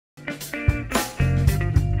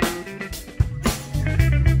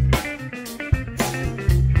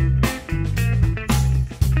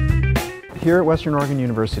Here at Western Oregon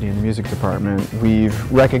University in the music department,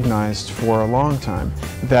 we've recognized for a long time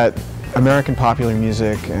that American popular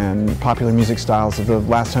music and popular music styles of the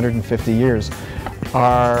last 150 years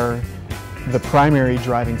are the primary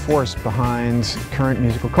driving force behind current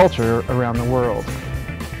musical culture around the world.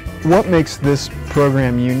 What makes this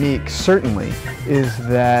program unique, certainly, is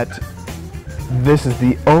that this is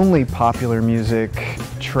the only popular music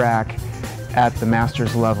track at the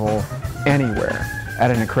master's level anywhere at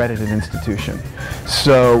an accredited institution.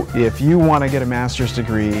 So if you want to get a master's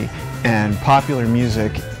degree and popular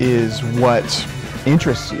music is what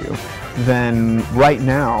interests you, then right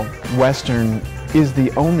now Western is the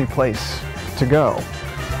only place to go.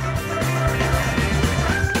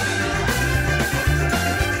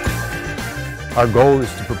 Our goal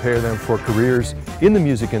is to prepare them for careers in the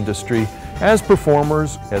music industry as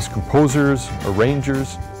performers, as composers,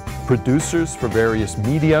 arrangers, producers for various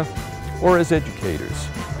media, or as educators.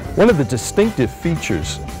 One of the distinctive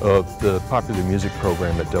features of the popular music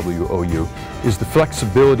program at WOU is the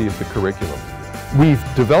flexibility of the curriculum. We've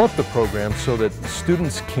developed the program so that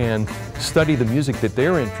students can study the music that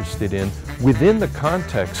they're interested in within the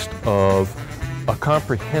context of a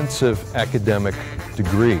comprehensive academic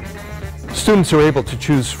degree. Students are able to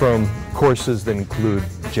choose from courses that include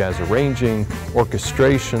jazz arranging,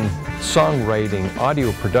 orchestration, songwriting,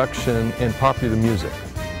 audio production, and popular music.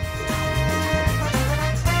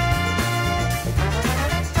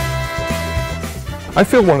 I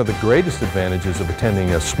feel one of the greatest advantages of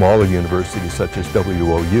attending a smaller university such as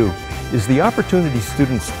WOU is the opportunity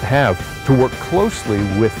students have to work closely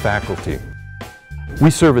with faculty. We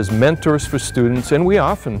serve as mentors for students, and we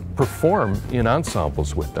often perform in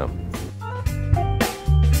ensembles with them.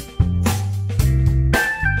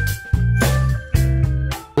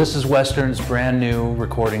 This is Western's brand new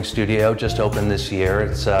recording studio, just opened this year.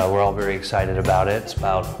 We're all very excited about it. It's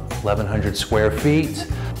about 1,100 square feet.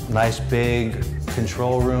 Nice big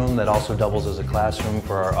control room that also doubles as a classroom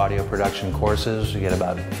for our audio production courses. We get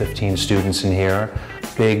about 15 students in here.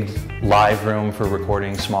 Big live room for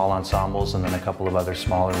recording small ensembles, and then a couple of other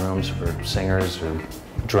smaller rooms for singers or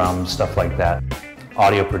drums, stuff like that.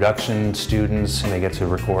 Audio production students, and they get to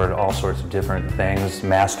record all sorts of different things.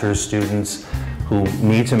 Master's students who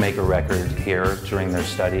need to make a record here during their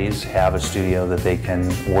studies have a studio that they can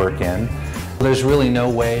work in. There's really no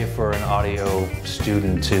way for an audio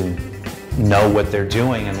student to know what they're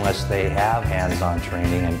doing unless they have hands-on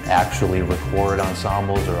training and actually record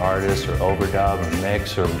ensembles or artists or overdub or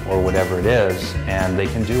mix or whatever it is, and they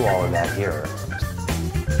can do all of that here.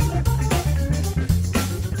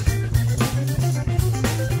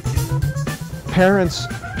 Parents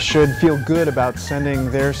should feel good about sending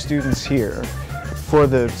their students here for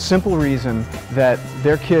the simple reason that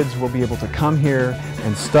their kids will be able to come here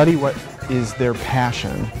and study what is their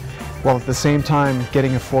passion, while at the same time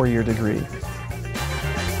getting a 4-year degree.